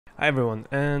Hi everyone,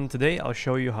 and today I'll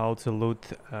show you how to loot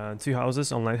two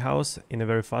houses on Lighthouse in a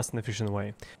very fast and efficient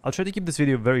way. I'll try to keep this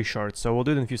video very short, so we'll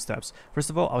do it in a few steps. First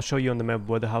of all, I'll show you on the map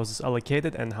where the houses are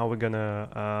located and how we're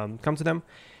gonna come to them.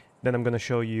 Then I'm gonna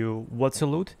show you what to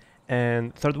loot.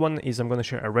 And third one is I'm gonna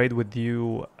share a raid with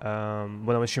you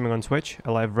when I was streaming on Twitch,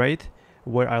 a live raid,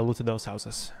 where I looted those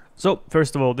houses. So,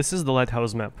 first of all, this is the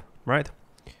Lighthouse map, right?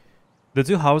 The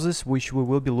two houses which we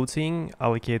will be looting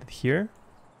are located here,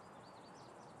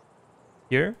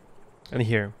 and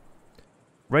here.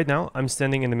 Right now, I'm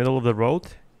standing in the middle of the road,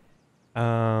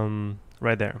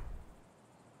 right there.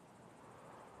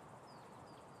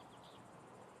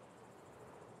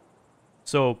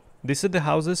 So, these are the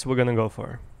houses we're gonna go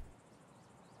for.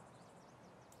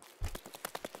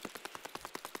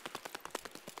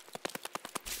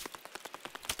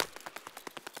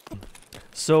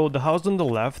 So, the house on the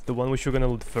left, the one which we're gonna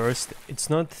loot first, it's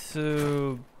not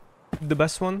the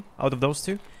best one out of those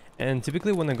two. And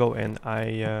typically when I go in,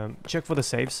 I check for the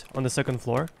safes on the second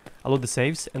floor, I load the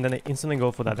safes, and then I instantly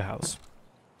go for that house.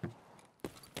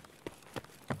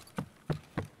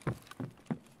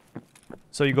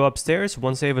 So you go upstairs,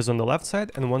 one safe is on the left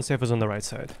side, and one safe is on the right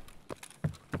side.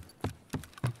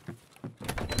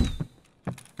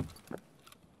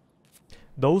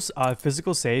 Those are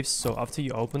physical safes, so after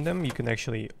you open them, you can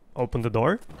actually open the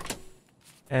door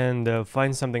and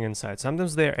find something inside.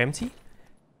 Sometimes they're empty.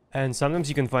 And sometimes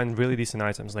you can find really decent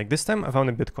items. Like this time I found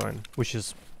a Bitcoin, which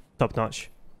is top notch.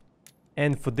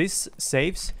 And for these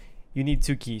safes, you need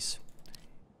two keys.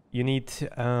 You need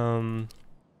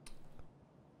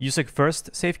use a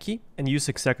first safe key and use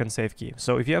a second safe key.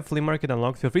 So if you have flea market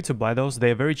unlocked, feel free to buy those.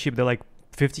 They're very cheap. They're like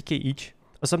 50k each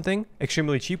or something.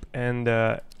 Extremely cheap and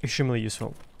extremely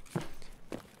useful.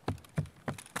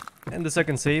 And the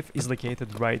second safe is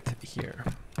located right here.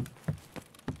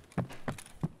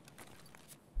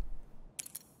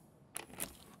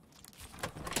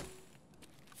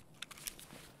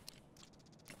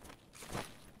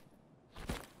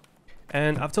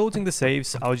 And after looting the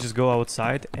safes, I'll just go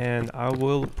outside and I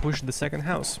will push the second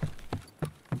house.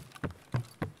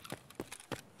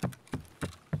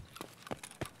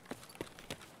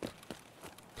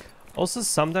 Also,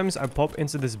 sometimes I pop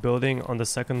into this building on the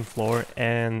second floor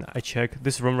and I check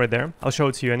this room right there. I'll show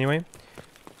it to you anyway.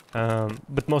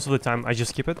 But most of the time I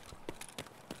just skip it.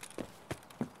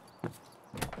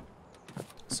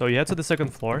 So you head to the second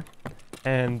floor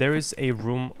and there is a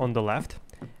room on the left.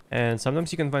 And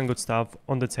sometimes you can find good stuff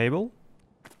on the table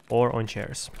or on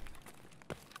chairs.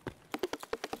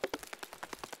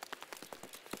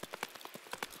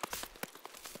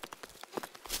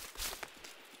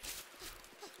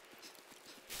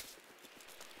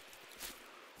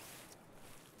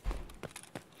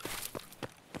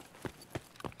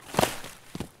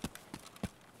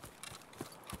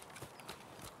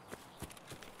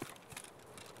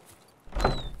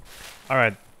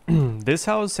 Alright, this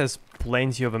house has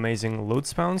plenty of amazing loot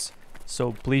spawns,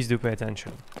 so please do pay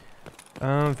attention.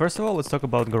 First of all, let's talk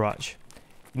about garage.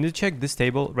 You need to check this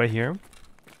table right here.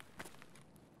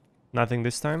 Nothing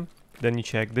this time. Then you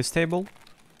check this table.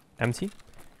 Empty.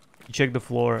 You check the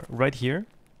floor right here.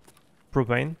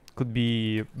 Propane. Could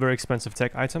be very expensive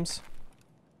tech items.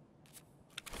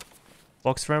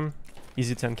 Box frame.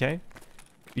 Easy 10k.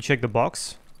 You check the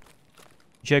box.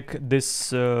 Check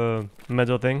this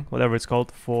metal thing, whatever it's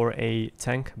called, for a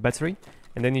tank battery.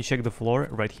 And then you check the floor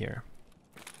right here.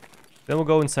 Then we'll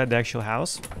go inside the actual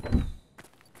house.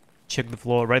 Check the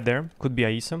floor right there. Could be a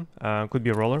ISM, could be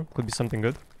a roller, could be something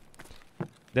good.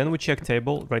 Then we check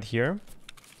table right here.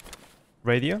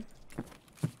 Radio.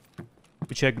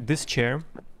 We check this chair.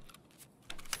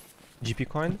 GP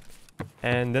coin.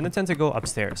 And then I tend to go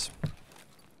upstairs.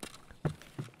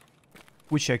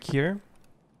 We check here.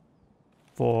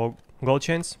 For gold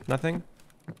chains, nothing.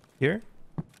 Here.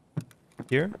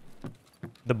 Here.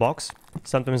 The box.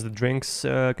 Sometimes the drinks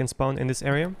can spawn in this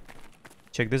area.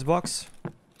 Check this box.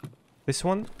 This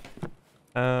one.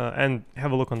 And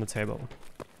have a look on the table.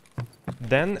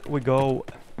 Then we go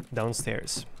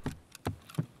downstairs.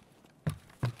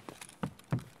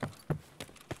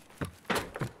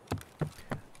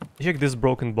 Check this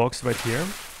broken box right here.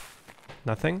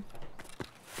 Nothing.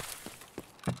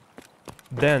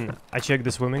 Then I check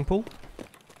the swimming pool.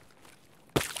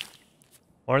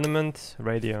 Ornament,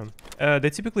 radio. They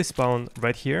typically spawn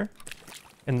right here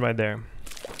and right there.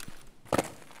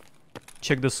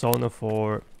 Check the sauna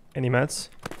for any mats.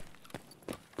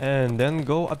 And then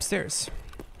go upstairs.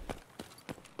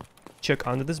 Check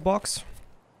under this box.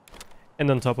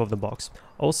 And on top of the box.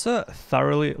 Also,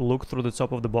 thoroughly look through the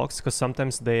top of the box, because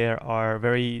sometimes there are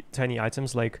very tiny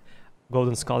items like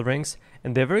golden skull rings,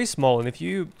 and they're very small, and if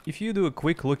you do a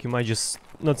quick look, you might just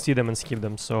not see them and skip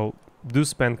them, so do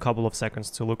spend a couple of seconds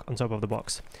to look on top of the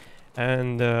box.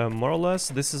 And more or less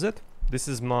this is it. This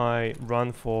is my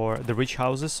run for the rich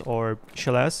houses, or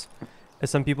chalets as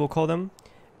some people call them.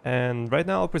 And right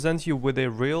now I'll present you with a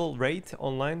real raid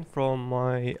online from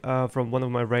my from one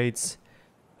of my raids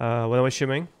when I was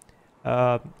streaming.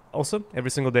 Also,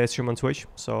 every single day I stream on Twitch,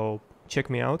 so check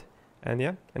me out, and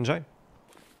yeah, enjoy.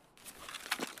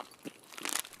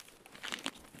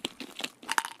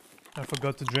 I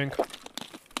forgot to drink.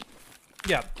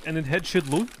 Yeah, and it had shit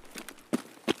loot.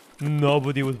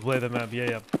 Nobody would play the map,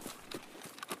 yeah.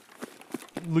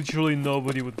 Literally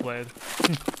nobody would play it.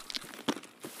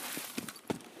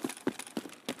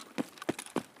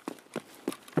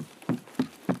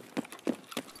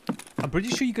 I'm pretty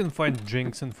sure you can find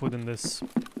drinks and food in this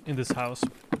house,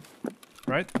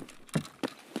 right?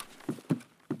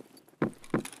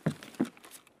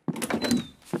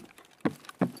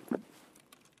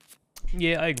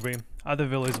 Yeah, I agree. Other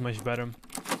villa is much better.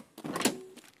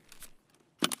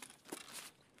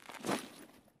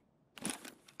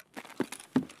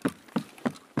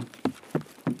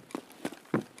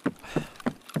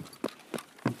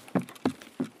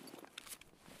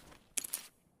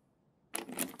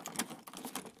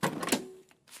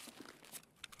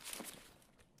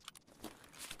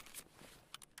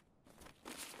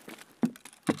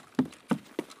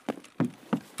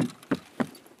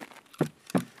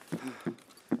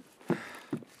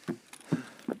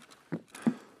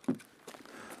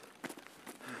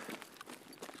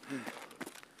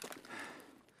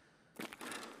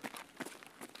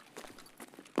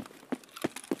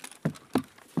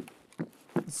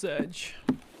 Sedge.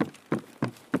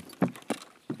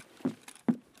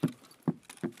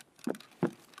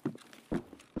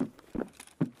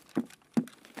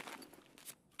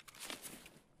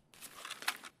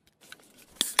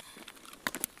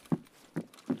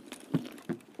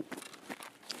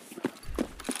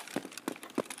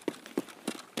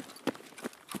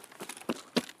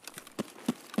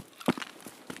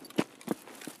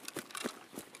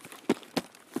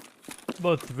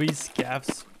 About three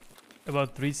scavs.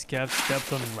 About 3 scavs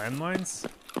stepped on landmines.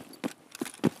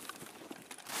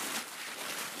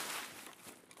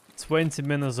 20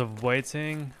 minutes of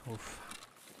waiting. Oof.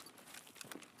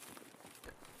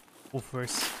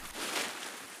 Oofers.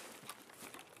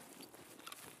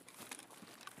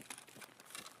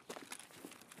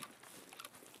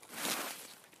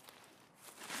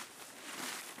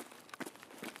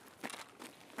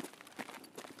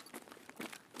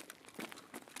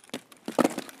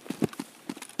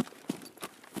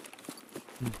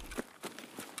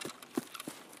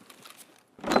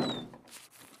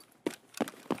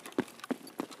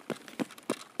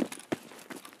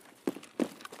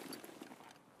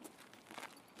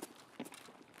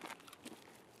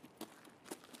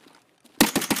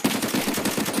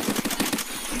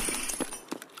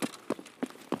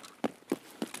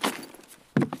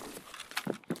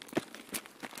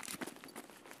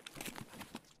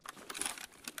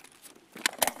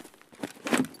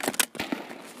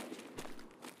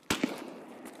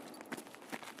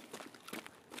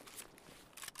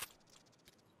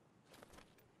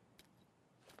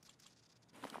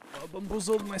 I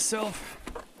bamboozled myself.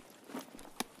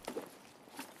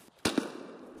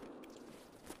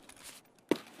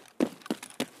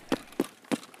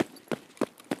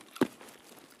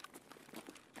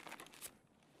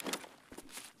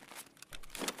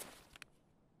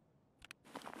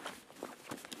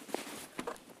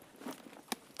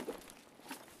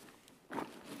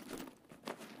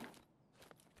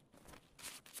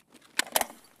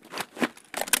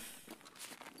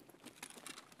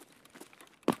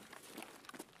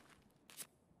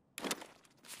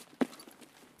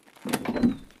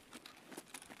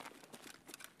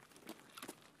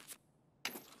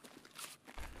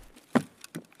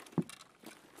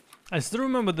 I still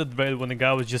remember that raid when the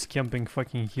guy was just camping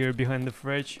fucking here behind the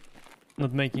fridge,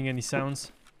 not making any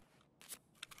sounds.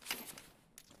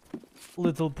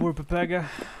 Little poor Pepega.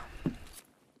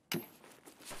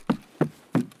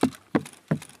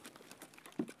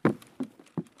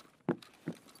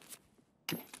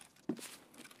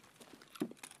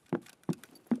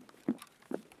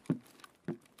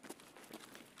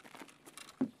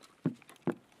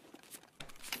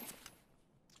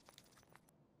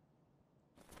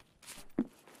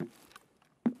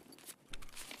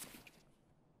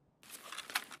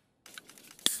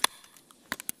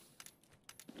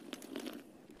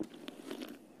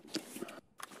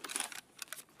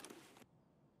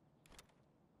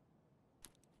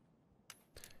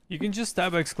 You can just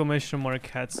type exclamation mark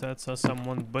headsets or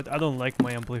someone, but I don't like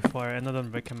my amplifier and I don't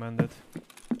recommend it.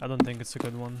 I don't think it's a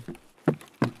good one.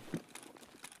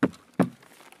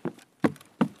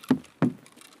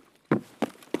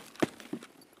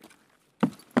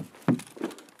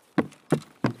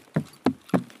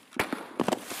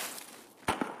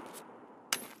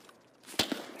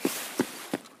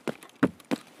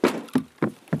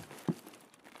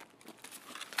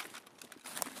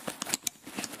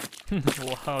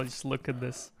 Wow, just look at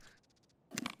this.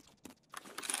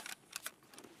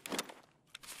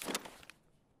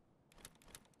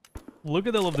 Look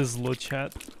at all of this loot,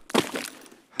 chat.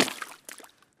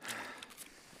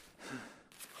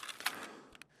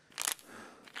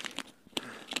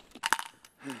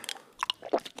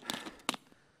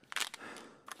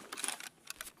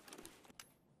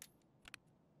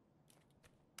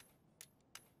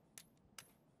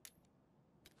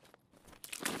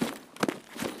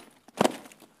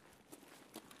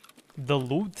 The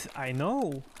loot, I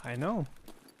know.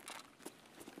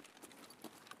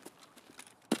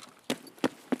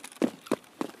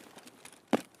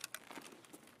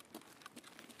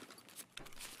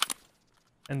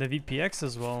 And the VPX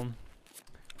as well.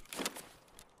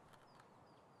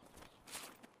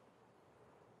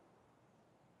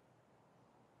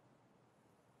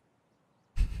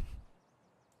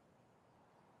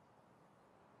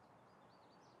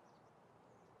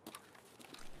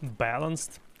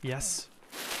 Balanced, yes.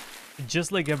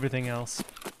 Just like everything else.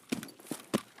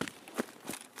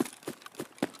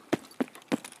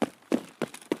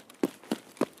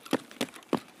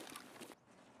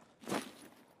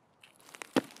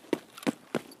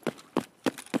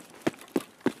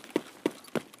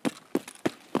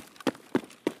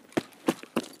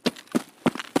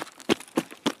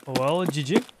 Well,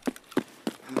 GG.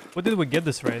 What did we get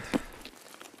this right?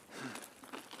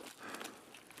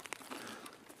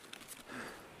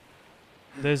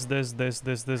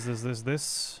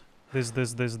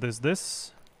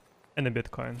 This, and a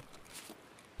Bitcoin.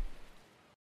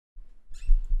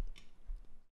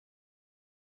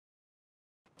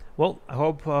 Well, I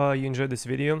hope you enjoyed this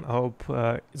video. I hope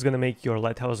it's gonna make your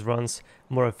Lighthouse runs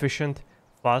more efficient,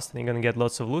 fast, and you're gonna get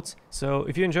lots of loots. So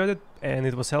if you enjoyed it and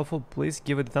it was helpful, please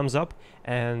give it a thumbs up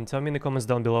and tell me in the comments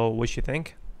down below what you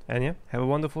think. And yeah, have a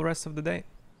wonderful rest of the day.